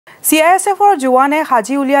CISFৰ জোৱানে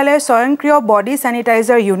সাজি উলিয়ালে স্বয়ংক্ৰিয় বডি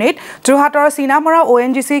স্যানিটাইজাৰ ইউনিট যোৰহাটৰ চিনামৰা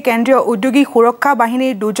ONGC কেন্দ্ৰীয় উদ্যোগী সুৰক্ষা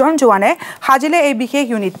বাহিনীৰ দুজন জোৱানে সাজিলে এই বিশেষ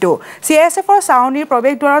ইউনিটটো CISFৰ ছাউনীৰ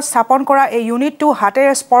প্ৰৱেশদ্বাৰত স্থাপন কৰা এই ইউনিটটো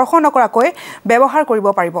হাতেৰে স্পৰ্শ নকৰাকৈ ব্যৱহাৰ কৰিব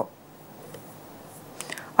পাৰিব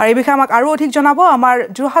আৰু এই বিষয়ে আমাক আৰু অধিক জনাব আমাৰ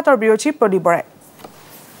যোৰহাটৰ ব্যুৰ চিফ প্ৰদীপ বৰাই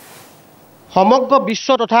সমগ্ৰ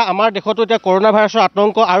বিশ্ব তথা আমাৰ দেশতো এতিয়া কৰোনা ভাইৰাছৰ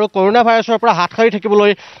আতংক আৰু কৰোনা ভাইৰাছৰ পৰা হাত সাৰি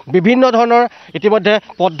থাকিবলৈ বিভিন্ন ধৰণৰ ইতিমধ্যে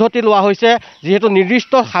পদ্ধতি লোৱা হৈছে যেহেতু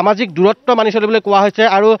নিৰ্দিষ্ট সামাজিক দূৰত্ব মানি চলিবলৈ কোৱা হৈছে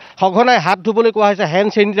আৰু সঘনাই হাত ধুবলৈ কোৱা হৈছে হেণ্ড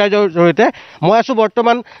স্যানিটাইজাৰৰ জৰিয়তে মই আছো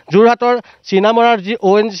বৰ্তমান যোৰহাটৰ চিনামৰাৰ যি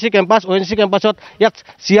ONGC কেম্পাছত ইয়াত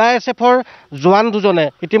CISFৰ জোৱান দুজনে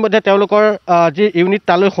ইতিমধ্যে তেওঁলোকৰ যি ইউনিট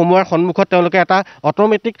তালৈ সোমোৱাৰ সন্মুখত তেওঁলোকে এটা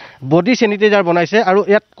অট'মেটিক বডি স্যানিটাইজাৰ বনাইছে আৰু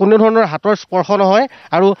ইয়াত কোনো ধৰণৰ হাতৰ স্পৰ্শ নহয়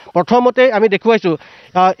আৰু প্ৰথমতে আমি দেখুৱাইছো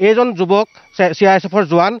এইজন যুৱক CISFৰ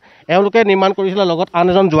জোৱান এওঁলোকে নিৰ্মাণ কৰিছিল লগত আন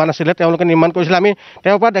এজন জোৱান আছিলে তেওঁলোকে নিৰ্মাণ কৰিছিল আমি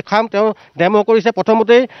তেওঁৰ পৰা দেখাম তেওঁ ডেমো কৰিছে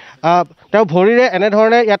প্ৰথমতেই তেওঁ ভৰিৰে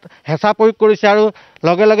এনেধৰণে ইয়াত হেঁচা প্ৰয়োগ কৰিছে আৰু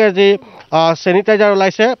লগে লগে যি স্যানিটাইজাৰ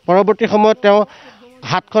ওলাইছে পৰৱৰ্তী সময়ত তেওঁ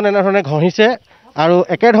হাতখন এনেধৰণে ঘঁহিছে আৰু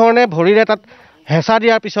একেধৰণে ভৰিৰে তাত হেঁচা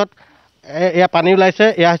দিয়াৰ পিছত এয়া পানী ওলাইছে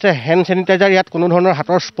এয়া হৈছে হেণ্ড স্যানিটাইজাৰ ইয়াত কোনো ধৰণৰ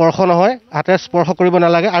হাতৰ স্পৰ্শ নহয় হাতে স্পৰ্শ কৰিব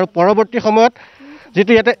নালাগে আৰু পৰৱৰ্তী সময়ত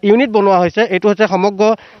যেটো ইয়াতে ইউনিট বনোৱা হৈছে এইটো হৈছে সমগ্ৰ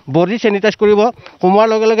বডি স্যানিটাইজ কৰিব সোমোৱাৰ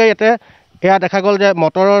লগে লগে ইয়াতে এয়া দেখা গ'ল যে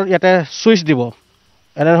মটৰৰ ইয়াতে সুইচ দিব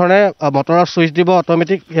এনেধৰণে মটৰৰ সুইচ দিব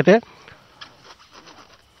অট'মেটিক ইয়াতে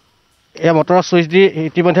এয়া মটৰৰ সুইচ দি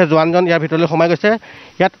ইতিমধ্যে জোৱানজন ইয়াৰ ভিতৰলৈ সোমাই গৈছে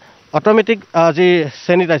ইয়াত অট'মেটিক যি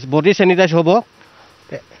স্যানিটাইজ বডি স্যানিটাইজ হ'ব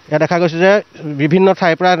ইয়াত দেখা গৈছে যে বিভিন্ন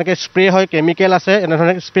ঠাইৰ পৰা এনেকৈ স্প্ৰে হয় কেমিকেল আছে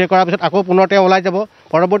এনেধৰণে স্প্ৰে কৰাৰ পিছত আকৌ পুনৰ তেওঁ ওলাই যাব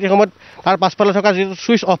পৰৱৰ্তী সময়ত তাৰ পাছফালে থকা যিটো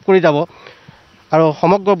সুইচ অফ কৰি যাব আৰু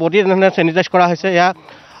সমগ্ৰ বডি এনেধৰণে স্যানিটাইজ কৰা হৈছে এয়া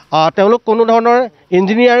তেওঁলোক কোনো ধৰণৰ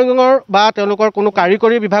ইঞ্জিনিয়াৰিঙৰ বা তেওঁলোকৰ কোনো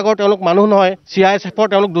কাৰিকৰী বিভাগৰ তেওঁলোক মানুহ নহয় CISFৰ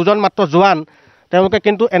তেওঁলোক দুজন মাত্ৰ জোৱান তেওঁলোকে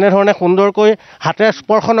কিন্তু এনেধৰণে সুন্দৰকৈ হাতে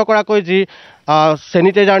স্পৰ্শ নকৰাকৈ যি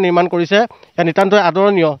স্যানিটাইজাৰ নিৰ্মাণ কৰিছে এয়া নিতান্তই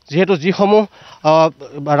আদৰণীয় যিহেতু যিসমূহ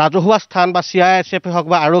ৰাজহুৱা স্থান বা CISF হওক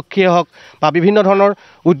বা আৰক্ষীয়ে হওক বা বিভিন্ন ধৰণৰ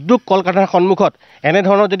উদ্যোগ কলকাতাৰ সন্মুখত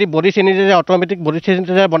এনেধৰণৰ যদি body sanitizer automatic body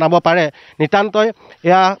sanitizer বনাব পাৰে নিতান্তই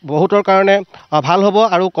এয়া বহুতৰ কাৰণে ভাল হ'ব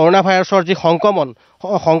আৰু কৰোনা ভাইৰাছৰ যি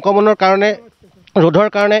সংক্ৰমণৰ কাৰণে ৰোধৰ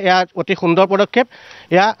কাৰণে এয়া অতি সুন্দৰ পদক্ষেপ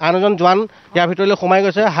এয়া আন এজন জোৱান ইয়াৰ ভিতৰলৈ সোমাই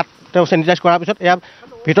গৈছে হাত তেওঁ স্যানিটাইজ কৰাৰ পিছত এয়া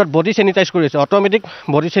ভিতৰত বডি স্যানিটাইজ কৰিছে অট'মেটিক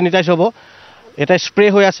বডি স্যানিটাইজ হ'ব এটা স্প্ৰে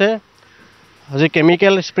হৈ আছে যি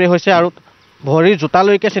কেমিকেল স্প্ৰে হৈছে আৰু ভৰিৰ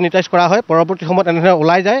জোতালৈকে স্যানিটাইজ কৰা হয় পৰৱৰ্তী সময়ত এনেধৰণে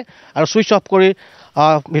ওলাই যায় আৰু সুইচ অফ কৰি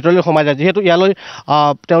ভিতৰলৈ সোমাই যায় যিহেতু ইয়ালৈ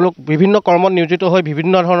তেওঁলোক বিভিন্ন কৰ্মত নিয়োজিত হৈ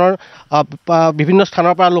বিভিন্ন ধৰণৰ বিভিন্ন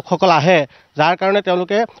স্থানৰ পৰা লোকসকল আহে যাৰ কাৰণে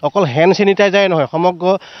তেওঁলোকে অকল হেণ্ড স্যানিটাইজাৰে নহয় সমগ্ৰ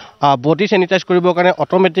বডি স্যানিটাইজ কৰিবৰ কাৰণে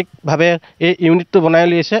অট'মেটিকভাৱে এই ইউনিটটো বনাই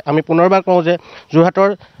উলিয়াইছে আমি পুনৰবাৰ কওঁ যে যোৰহাটৰ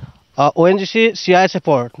ONGC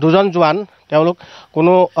CISFৰ দুজন জোৱান তেওঁলোক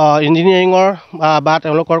কোনো ইঞ্জিনিয়াৰিঙৰ বা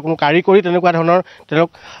তেওঁলোকৰ কোনো কাৰিকৰী তেনেকুৱা ধৰণৰ তেওঁলোক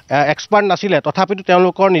এক্সপাৰ্ট নাছিলে তথাপিতো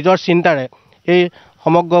তেওঁলোকৰ নিজৰ চিন্তাৰে এই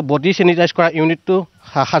সমগ্ৰ বডি স্যানিটাইজ কৰা ইউনিটটো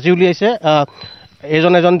সাজি উলিয়াইছে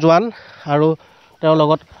এজন জোৱান আৰু তেওঁৰ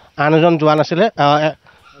লগত আন এজন জোৱান আছিলে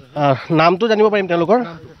নামটো জানিব পাৰিম তেওঁলোকৰ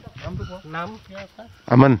নাম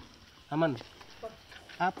अमन अमन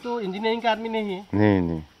आप तो इंजीनियरिंग का आदमी नहीं है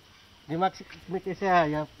नहीं दिमाग में कैसे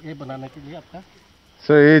आया ये बनाने के लिए आपका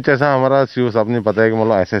सर ये जैसा हमारा सीओ साहब ने बताया कि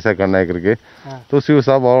मतलब ऐसा करना है करके तो सीओ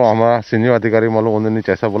साहब और हमारा सीनियर अधिकारी मतलब उन्होंने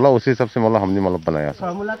जैसा बोला उसी हिसाब से मतलब हमने मतलब बनाया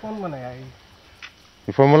फार्मूला कौन बनाया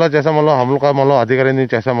ये फार्मूला जैसा मतलब हम लोग का मतलब अधिकारी ने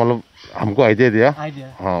जैसा मतलब हमको आइडिया दिया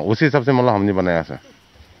हाँ उसी हिसाब से मतलब हमने बनाया सर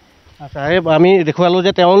আচ্ছা এই আমি দেখুৱালোঁ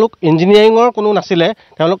যে তেওঁলোক ইঞ্জিনিয়াৰিঙৰ কোনো নাছিলে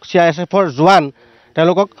তেওঁলোক CISFৰ জোৱান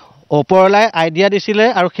তেওঁলোকক ওপৰলাই আইডিয়া দিছিলে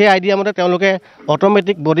আৰু সেই আইডিয়া মতে তেওঁলোকে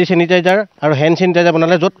অট'মেটিক বডি স্যানিটাইজাৰ আৰু হেণ্ড স্যানিটাইজাৰ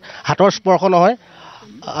বনালে য'ত হাতৰ স্পৰ্শ নহয়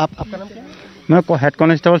মই হেড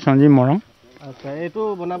কনষ্টেবল সঞ্জীৱ মৰং আচ্ছা এইটো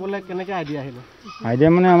বনাবলৈ কেনেকৈ আইডিয়া আহিলে আইডিয়া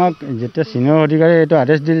মানে আমাক যেতিয়া চিনিয়ৰ অধিকাৰী এইটো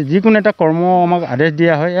আদেশ দিয়ে যিকোনো এটা কৰ্ম আমাক আদেশ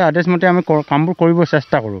দিয়া হয় এই আদেশ মতে আমি কামবোৰ কৰিব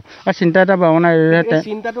চেষ্টা কৰোঁ আৰু চিন্তা এটা বনাই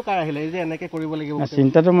চিন্তাটো কাৰ আহিলে যে এনেকৈ কৰিব লাগিব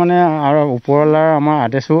চিন্তাটো মানে আৰু ওপৰলাৰ আমাৰ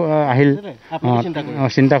আদেশো আহিল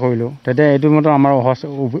চিন্তা কৰিলোঁ তেতিয়া এইটো মতে আমাৰ সহজ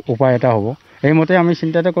উপায় এটা হ'ব সেইমতে আমি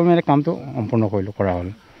চিন্তা এটা কৰি মানে কামটো সম্পূৰ্ণ কৰা হ'ল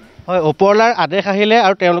হয় ওপৰলাৰ আদেশ আহিলে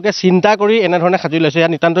আৰু তেওঁলোকে চিন্তা কৰি এনেধৰণে সাজি লৈছে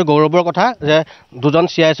ইয়াত নিতান্তই গৌৰৱৰ কথা যে দুজন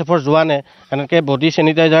CISFৰ জোৱানে এনেকৈ বডি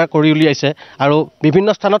স্যানিটাইজাৰ কৰি উলিয়াইছে আৰু বিভিন্ন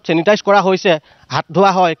স্থানত স্যানিটাইজ কৰা হৈছে হাত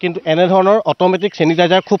ধোৱা হয় কিন্তু এনেধৰণৰ অট'মেটিক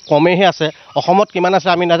স্যানিটাইজাৰ খুব কমেইহে আছে অসমত কিমান আছে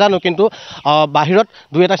আমি নাজানো কিন্তু বাহিৰত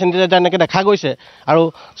দুই এটা স্যানিটাইজাৰ এনেকৈ দেখা গৈছে আৰু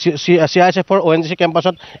CISFৰ ONGC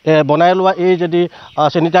কেম্পাছত বনাই লোৱা এই যদি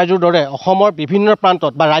স্যানিটাইজাৰৰ দৰে অসমৰ বিভিন্ন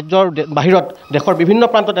প্ৰান্তত বা ৰাজ্যৰ বাহিৰত দেশৰ বিভিন্ন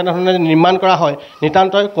প্ৰান্তত এনেধৰণে নিৰ্মাণ কৰা হয়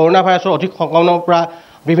নিতান্তই কৰোনা ভাইৰাছৰ অধিক সংক্ৰমণৰ পৰা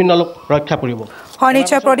বিভিন্ন লোক ৰক্ষা পৰিব হয়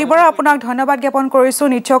নিশ্চয় প্ৰদীপ বৰা আপোনাক ধন্যবাদ জ্ঞাপন কৰিছোঁ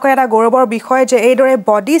নিশ্চয়কৈ এটা গৌৰৱৰ বিষয় যে এইদৰে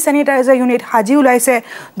বডি চেনিটাইজাৰ ইউনিট সাজি ওলাইছে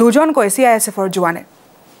দুজনকৈ CISFৰ জোৱানে